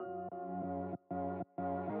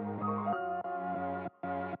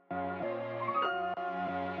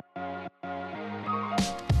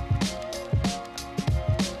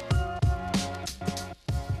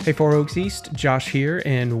Hey, Four Oaks East, Josh here,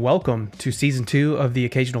 and welcome to Season 2 of the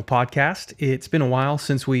Occasional Podcast. It's been a while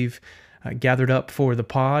since we've gathered up for the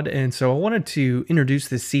pod, and so I wanted to introduce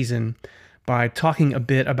this season by talking a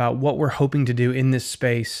bit about what we're hoping to do in this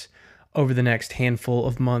space over the next handful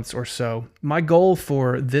of months or so. My goal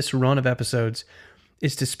for this run of episodes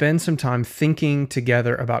is to spend some time thinking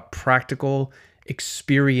together about practical,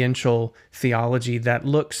 experiential theology that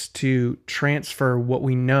looks to transfer what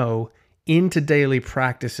we know into daily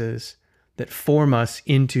practices that form us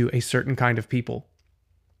into a certain kind of people.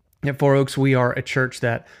 At Four Oaks, we are a church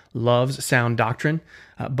that loves sound doctrine,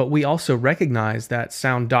 but we also recognize that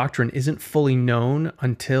sound doctrine isn't fully known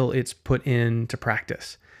until it's put into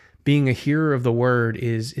practice. Being a hearer of the word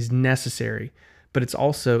is necessary, but it's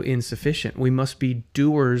also insufficient. We must be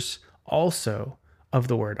doers also of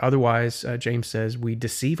the word. Otherwise, James says, we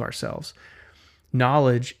deceive ourselves.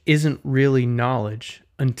 Knowledge isn't really knowledge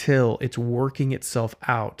until it's working itself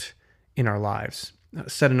out in our lives.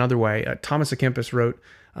 Said another way, Thomas à Kempis wrote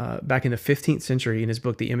back in the 15th century in his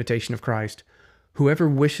book, The Imitation of Christ, whoever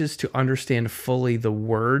wishes to understand fully the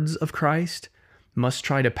words of Christ must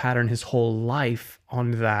try to pattern his whole life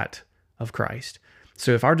on that of Christ.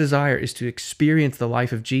 So if our desire is to experience the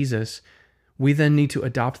life of Jesus, we then need to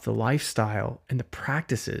adopt the lifestyle and the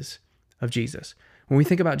practices of Jesus. When we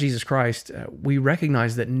think about Jesus Christ, we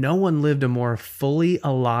recognize that no one lived a more fully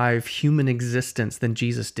alive human existence than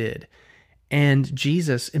Jesus did. And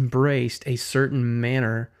Jesus embraced a certain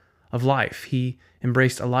manner of life. He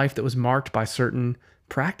embraced a life that was marked by certain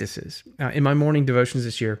practices. In my morning devotions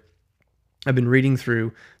this year, I've been reading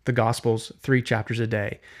through the Gospels 3 chapters a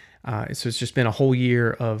day. So it's just been a whole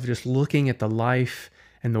year of just looking at the life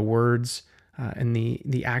and the words and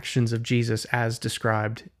the actions of Jesus as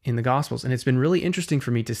described in the Gospels. And it's been really interesting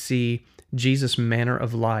for me to see Jesus' manner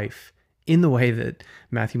of life in the way that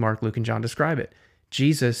Matthew, Mark, Luke, and John describe it.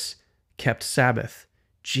 Jesus kept Sabbath.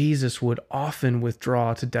 Jesus would often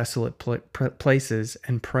withdraw to desolate places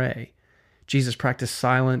and pray. Jesus practiced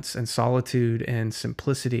silence and solitude and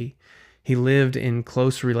simplicity. He lived in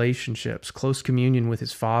close relationships, close communion with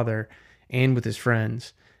his Father and with his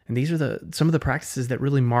friends. And these are some of the practices that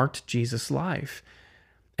really marked Jesus' life.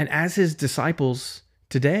 And as his disciples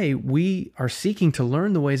today, we are seeking to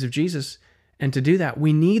learn the ways of Jesus. And to do that,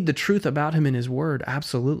 we need the truth about him in his word,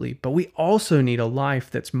 absolutely. But we also need a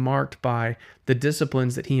life that's marked by the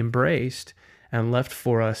disciplines that he embraced and left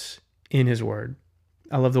for us in his word.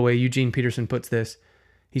 I love the way Eugene Peterson puts this.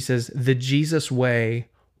 He says, the Jesus way,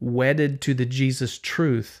 wedded to the Jesus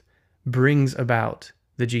truth, brings about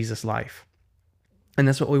the Jesus life. And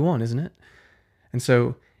that's what we want, isn't it? And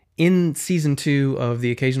so in Season 2 of the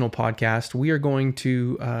Occasional Podcast, we are going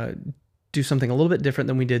to do something a little bit different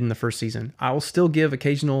than we did in the first season. I will still give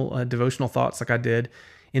occasional devotional thoughts like I did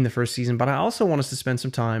in the first season, but I also want us to spend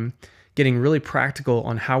some time getting really practical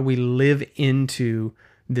on how we live into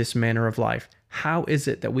this manner of life. How is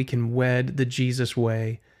it that we can wed the Jesus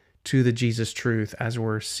way to the Jesus truth as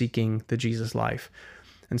we're seeking the Jesus life?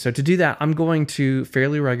 And so to do that, I'm going to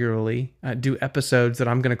fairly regularly do episodes that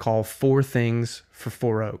I'm going to call 4 Things for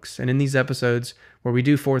Four Oaks. And in these episodes where we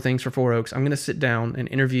do 4 Things for Four Oaks, I'm going to sit down and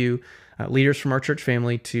interview leaders from our church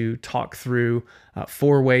family to talk through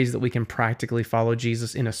 4 ways that we can practically follow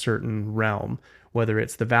Jesus in a certain realm, whether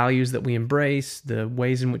it's the values that we embrace, the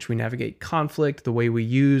ways in which we navigate conflict, the way we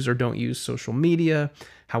use or don't use social media,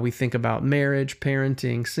 how we think about marriage,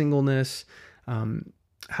 parenting, singleness,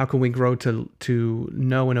 how can we grow to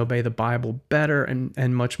know and obey the Bible better,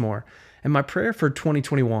 and much more. And my prayer for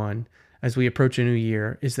 2021, as we approach a new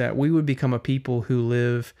year, is that we would become a people who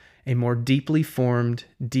live a more deeply formed,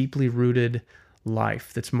 deeply rooted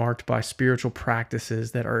life that's marked by spiritual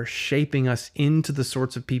practices that are shaping us into the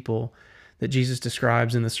sorts of people that Jesus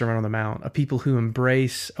describes in the Sermon on the Mount, a people who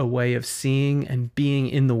embrace a way of seeing and being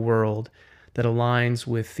in the world that aligns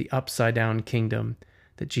with the upside-down kingdom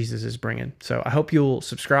that Jesus is bringing. So I hope you'll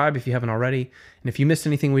subscribe if you haven't already. And if you missed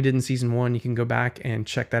anything we did in Season 1, you can go back and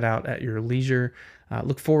check that out at your leisure.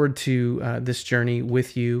 Look forward to this journey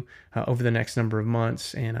with you over the next number of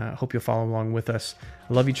months, and hope you'll follow along with us.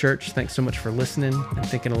 I love you, church. Thanks so much for listening and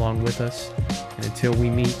thinking along with us. And until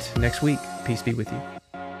we meet next week, peace be with you.